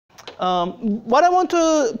What I want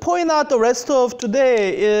to point out the rest of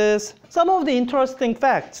today is some of the interesting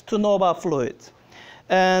facts to know about fluids.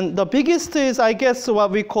 And the biggest is, I guess, what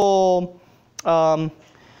we call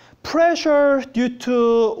pressure due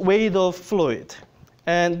to weight of fluid.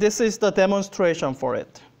 And this is the demonstration for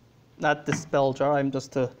it. Not this bell jar, I'm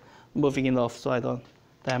just moving it off so I don't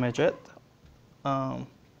damage it. I'm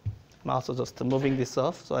also just moving this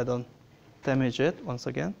off so I don't damage it once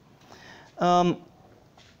again.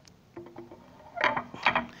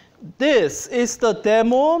 This is the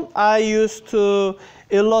demo I used to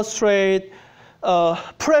illustrate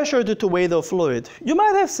pressure due to weight of fluid. You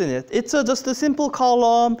might have seen it. It's just a simple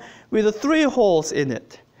column with 3 holes in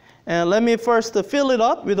it. And let me first fill it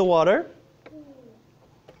up with the water.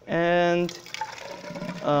 And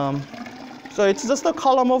so it's just a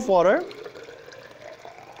column of water.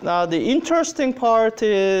 Now the interesting part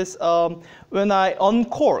is when I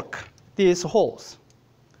uncork these holes.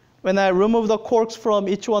 When I remove the corks from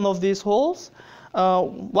each one of these holes,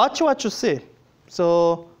 watch what you see.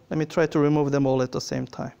 So let me try to remove them all at the same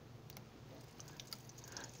time.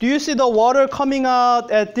 Do you see the water coming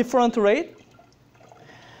out at different rate?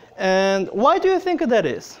 And why do you think that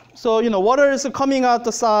is? So, water is coming out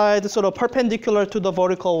the side, sort of perpendicular to the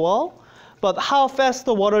vertical wall. But how fast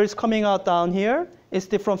the water is coming out down here is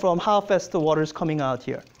different from how fast the water is coming out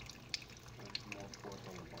here.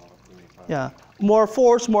 Yeah, more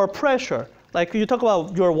force, more pressure. Like you talk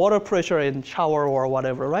about your water pressure in shower or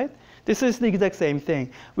whatever, right? This is the exact same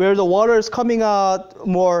thing. Where the water is coming out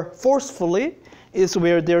more forcefully is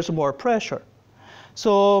where there's more pressure.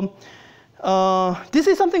 So this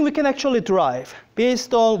is something we can actually drive.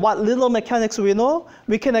 Based on what little mechanics we know,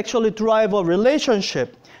 we can actually drive a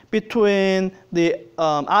relationship between the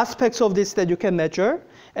aspects of this that you can measure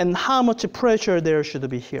and how much pressure there should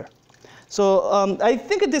be here. So I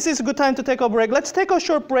think this is a good time to take a break. Let's take a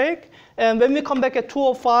short break. And when we come back at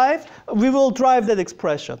 2:05, we will drive that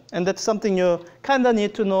expression. And that's something you kind of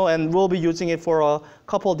need to know, and we'll be using it for a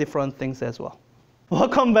couple different things as well.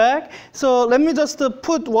 Welcome back. So let me just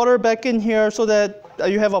put water back in here so that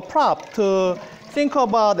you have a prop to think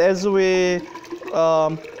about as we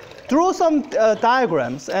draw some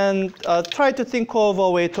diagrams and try to think of a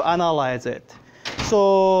way to analyze it.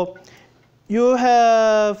 So you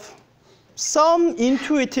have some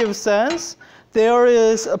intuitive sense. There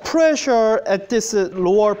is a pressure at this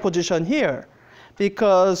lower position here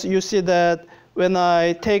because you see that when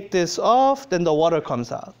I take this off, then the water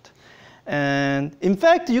comes out. And in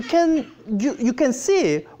fact, you can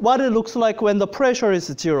see what it looks like when the pressure is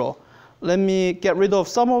 0. Let me get rid of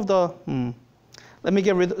some of the,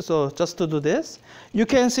 so just to do this, you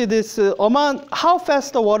can see this amount, how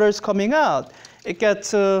fast the water is coming out. It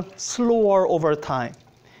gets slower over time.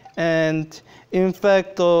 And in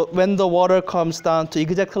fact, when the water comes down to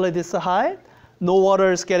exactly this height, no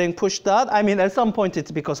water is getting pushed out. I mean, at some point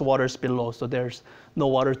it's because water is below, so there's no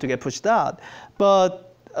water to get pushed out.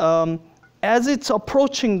 But as it's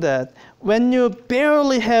approaching that, when you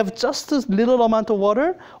barely have just a little amount of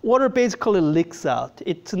water, water basically leaks out.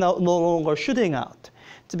 It's no longer shooting out.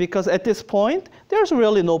 It's because at this point, there's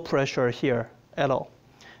really no pressure here at all.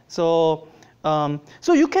 So,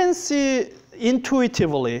 so you can see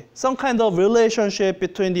intuitively some kind of relationship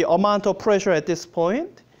between the amount of pressure at this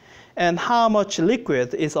point and how much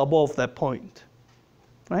liquid is above that point,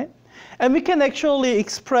 right? And we can actually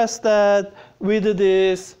express that with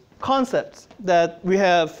these concepts that we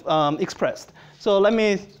have expressed. So let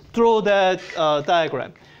me draw that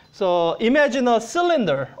diagram. So imagine a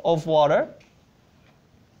cylinder of water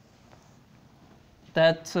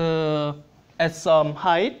that at some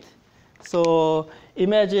height. So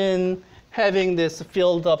imagine having this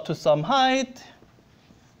filled up to some height.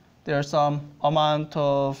 There's some amount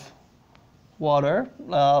of water.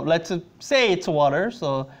 Let's say it's water.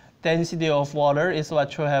 So density of water is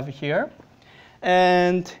what you have here.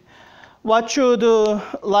 And what you'd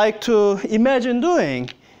like to imagine doing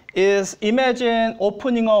is imagine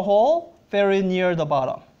opening a hole very near the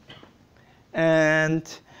bottom. And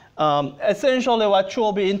essentially what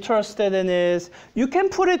you'll be interested in is, you can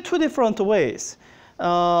put it 2 different ways.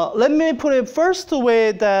 Let me put it first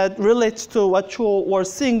way that relates to what you were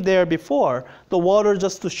seeing there before, the water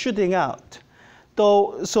just shooting out.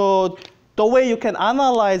 So the way you can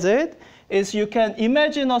analyze it is you can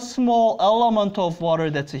imagine a small element of water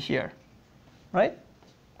that's here, right?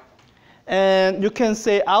 And you can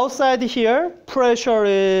say outside here, pressure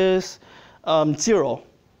is 0.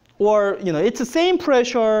 Or it's the same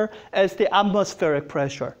pressure as the atmospheric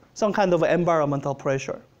pressure, some kind of environmental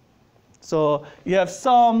pressure. So you have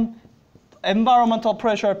some environmental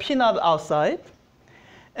pressure P0 outside.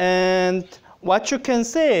 And what you can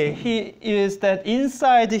say is that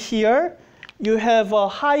inside here, you have a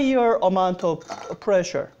higher amount of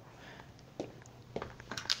pressure.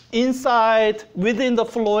 Inside, within the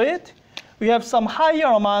fluid, we have some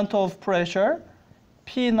higher amount of pressure,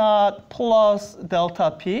 P naught plus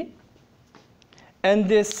delta P. And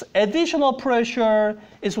this additional pressure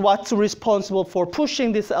is what's responsible for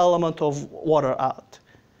pushing this element of water out.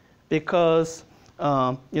 Because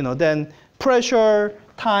then pressure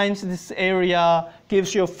times this area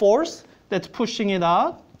gives you a force that's pushing it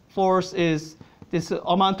out. Force is this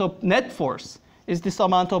amount of net force, is this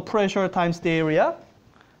amount of pressure times the area.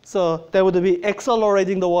 So that would be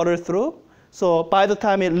accelerating the water through. So by the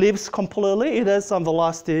time it leaves completely, it has some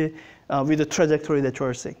velocity with the trajectory that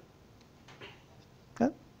you're seeing.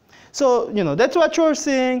 Okay? So that's what you're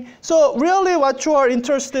seeing. So really what you are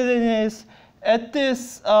interested in is at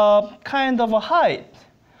this kind of a height,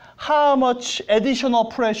 how much additional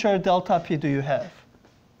pressure delta P do you have?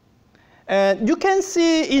 And you can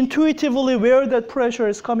see intuitively where that pressure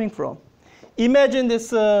is coming from. Imagine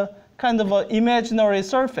this kind of an imaginary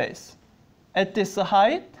surface at this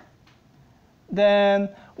height. Then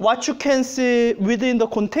what you can see within the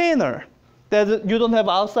container that you don't have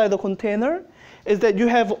outside the container is that you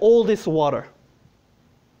have all this water,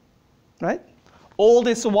 right? All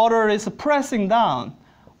this water is pressing down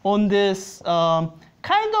on this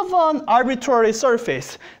kind of an arbitrary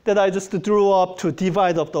surface that I just drew up to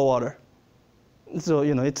divide up the water. So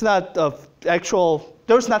it's not actual.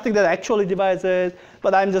 There's nothing that actually divides it,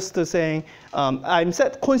 but I'm just saying I'm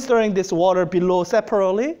considering this water below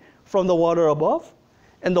separately from the water above,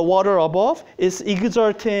 and the water above is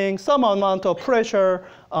exerting some amount of pressure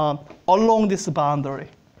along this boundary.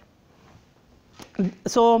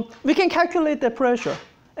 So we can calculate the pressure,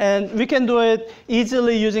 and we can do it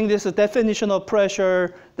easily using this definition of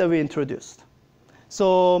pressure that we introduced.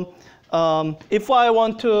 So if I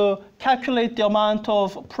want to calculate the amount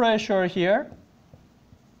of pressure here,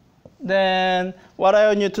 then what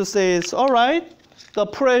I need to say is, all right, the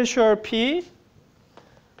pressure P,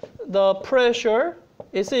 the pressure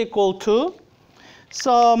is equal to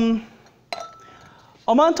some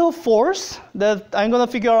amount of force that I'm going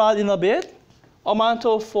to figure out in a bit, amount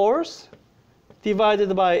of force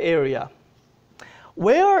divided by area.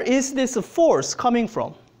 Where is this force coming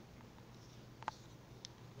from?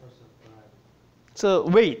 So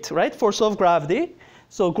weight, right? Force of gravity.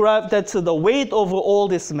 So that's the weight of all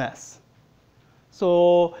this mass.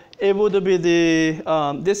 So it would be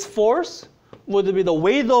this force would be the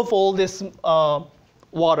weight of all this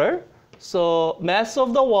water. So mass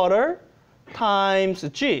of the water times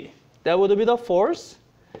G. That would be the force.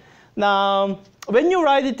 Now, when you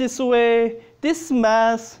write it this way, this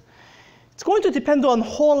mass, it's going to depend on a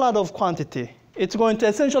whole lot of quantity. It's going to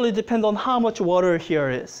essentially depend on how much water here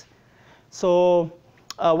is. So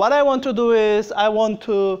what I want to do is I want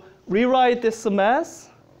to rewrite this mass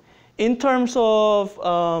in terms of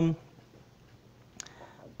some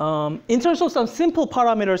simple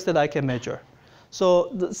parameters that I can measure.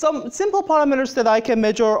 So some simple parameters that I can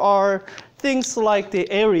measure are things like the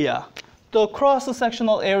area. The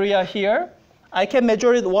cross-sectional area here, I can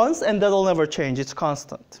measure it once and that'll never change, it's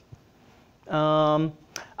constant.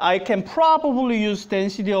 I can probably use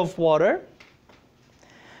density of water.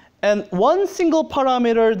 And one single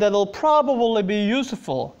parameter that'll probably be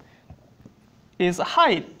useful is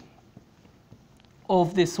height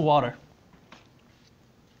of this water.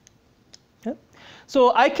 Okay?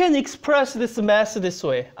 So I can express this mass this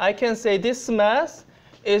way. I can say this mass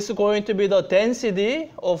is going to be the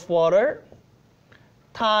density of water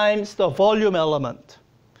times the volume element.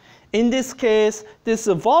 In this case, this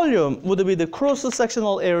volume would be the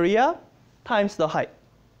cross-sectional area times the height.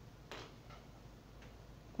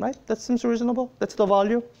 Right? That seems reasonable. That's the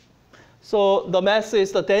volume. So the mass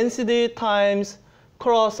is the density times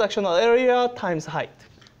cross-sectional area times height.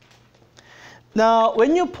 Now,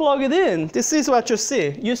 when you plug it in, this is what you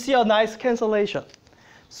see. You see a nice cancellation.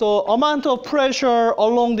 So amount of pressure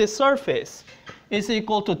along this surface is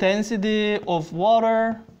equal to density of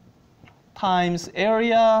water times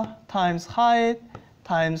area times height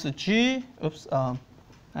times G. Oops,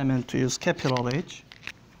 I meant to use capital H.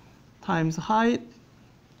 Times height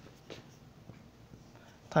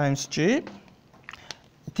times G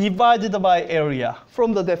divided by area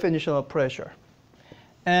from the definition of pressure.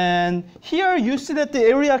 And here you see that the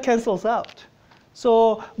area cancels out.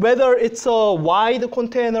 So whether it's a wide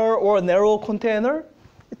container or a narrow container,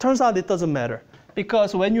 it turns out it doesn't matter.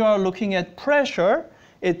 Because when you are looking at pressure,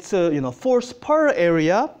 it's force per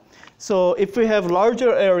area. So if we have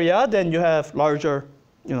larger area, then you have larger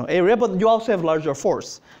area, but you also have larger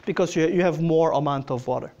force because you have more amount of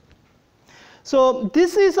water. So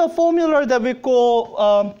this is a formula that we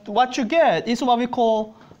call, what you get is what we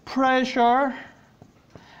call pressure.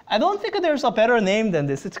 I don't think there's a better name than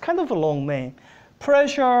this. It's kind of a long name.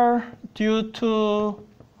 Pressure due to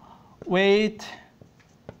weight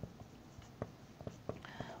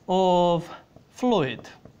of fluid.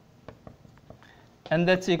 And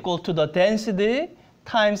that's equal to the density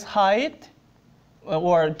times height,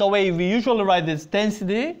 or the way we usually write this,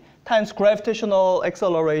 density times gravitational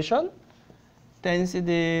acceleration.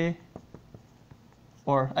 Density,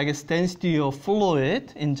 or I guess density of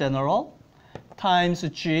fluid in general, times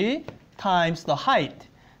g times the height,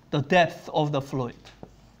 the depth of the fluid.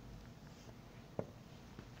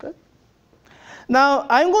 Good. Now,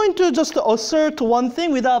 I'm going to just assert one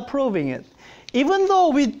thing without proving it. Even though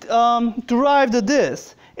we derived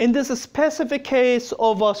this in this specific case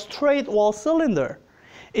of a straight wall cylinder,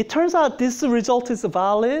 it turns out this result is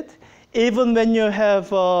valid even when you have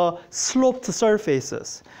sloped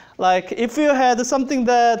surfaces. Like if you had something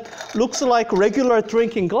that looks like regular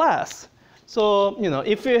drinking glass. So,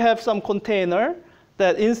 if you have some container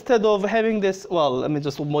that instead of having this, well, let me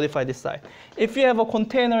just modify this side. If you have a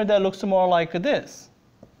container that looks more like this,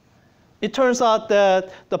 it turns out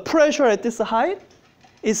that the pressure at this height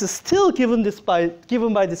is still given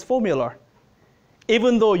by this formula,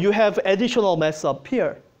 even though you have additional mass up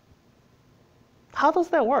here. How does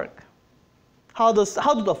that work? How do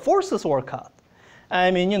the forces work out? I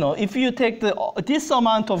mean, if you take this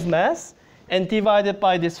amount of mass and divide it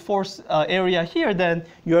by this force area here, then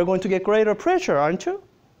you're going to get greater pressure, aren't you?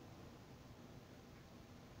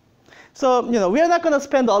 So, we are not going to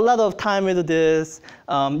spend a lot of time with this.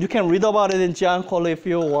 You can read about it in Giancola if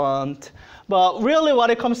you want. But really what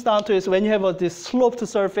it comes down to is when you have this sloped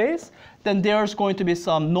surface, then there's going to be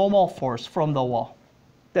some normal force from the wall.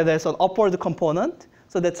 That there's an upward component,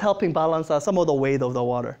 so that's helping balance out some of the weight of the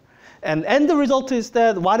water. And the result is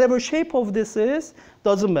that whatever shape of this is,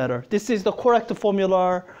 doesn't matter. This is the correct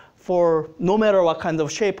formula for no matter what kind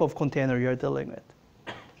of shape of container you're dealing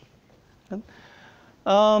with.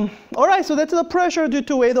 All right, so that's the pressure due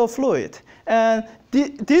to weight of fluid. And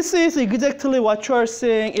this is exactly what you are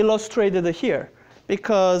seeing illustrated here.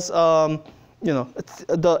 Because at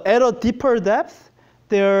a deeper depth,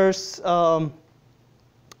 there's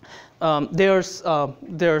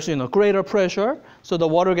greater pressure, so the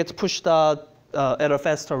water gets pushed out at a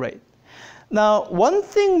faster rate. Now, one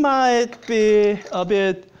thing might be a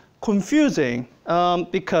bit confusing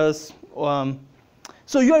because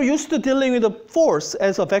so you are used to dealing with the force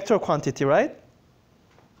as a vector quantity, right?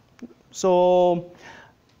 So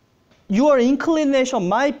your inclination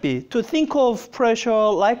might be to think of pressure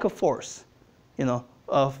like a force, so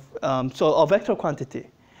a vector quantity.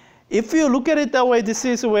 If you look at it that way, this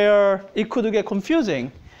is where it could get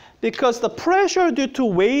confusing, because the pressure due to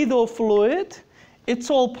weight of fluid, it's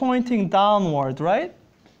all pointing downward, right?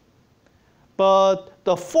 But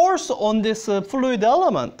the force on this fluid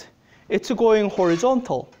element, it's going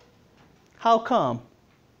horizontal. How come?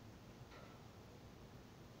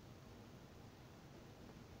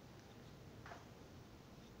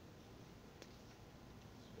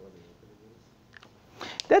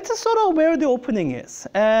 That's sort of where the opening is.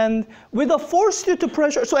 And with the force due to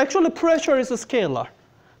pressure, so actually pressure is a scalar.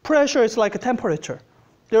 Pressure is like a temperature.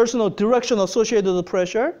 There's no direction associated with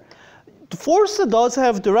pressure. The force does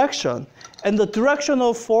have direction, and the direction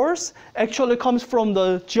of force actually comes from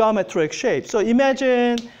the geometric shape. So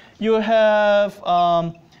imagine you have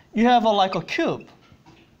like a cube.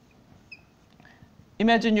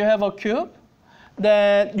 Imagine you have a cube.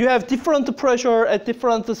 Then you have different pressure at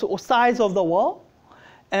different sides of the wall.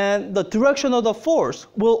 And the direction of the force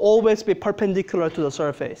will always be perpendicular to the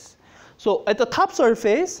surface. So at the top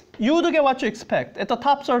surface, you would get what you expect. At the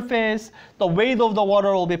top surface, the weight of the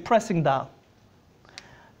water will be pressing down.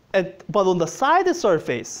 But on the side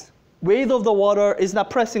surface, weight of the water is not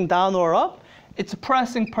pressing down or up. It's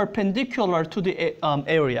pressing perpendicular to the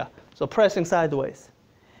area, so pressing sideways.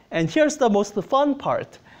 And here's the most fun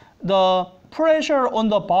part. The pressure on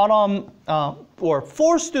the bottom, or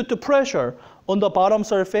force due to pressure on the bottom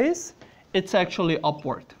surface, it's actually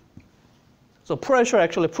upward. So pressure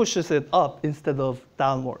actually pushes it up instead of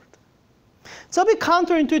downward. It's a bit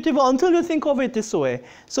counterintuitive until you think of it this way.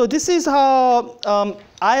 So this is how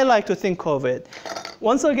I like to think of it.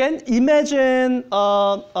 Once again, imagine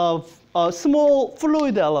a small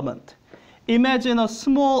fluid element. Imagine a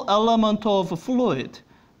small element of fluid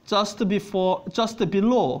just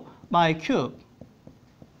below my cube,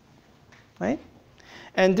 right?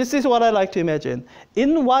 And this is what I like to imagine.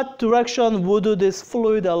 In what direction would this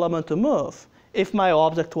fluid element move if my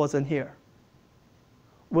object wasn't here?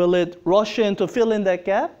 Will it rush in to fill in that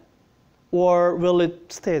gap? or will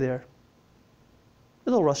it stay there?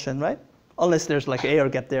 It'll rush in, right? Unless there's like air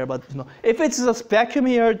get there, but if it's just vacuum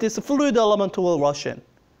here, this fluid element will rush in.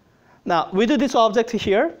 Now, we do this object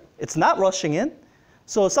here, it's not rushing in,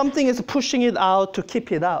 so something is pushing it out to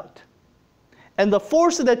keep it out. And the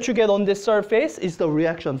force that you get on this surface is the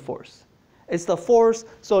reaction force. It's the force,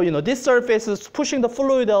 so this surface is pushing the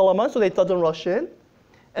fluid element so that it doesn't rush in,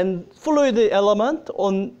 and fluid element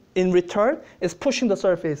in return is pushing the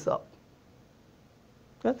surface up.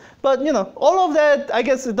 Okay? But all of that, I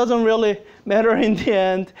guess it doesn't really matter in the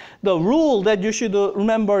end. The rule that you should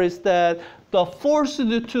remember is that the force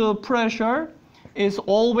to pressure is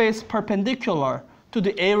always perpendicular to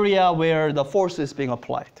the area where the force is being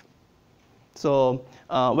applied. So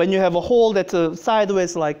when you have a hole that's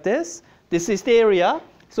sideways like this is the area,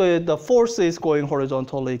 so the force is going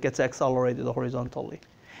horizontally, it gets accelerated horizontally.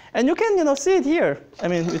 And you can see it here. I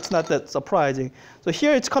mean, it's not that surprising. So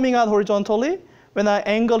here it's coming out horizontally. When I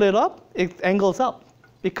angle it up, it angles up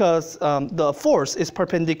because the force is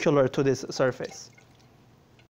perpendicular to this surface.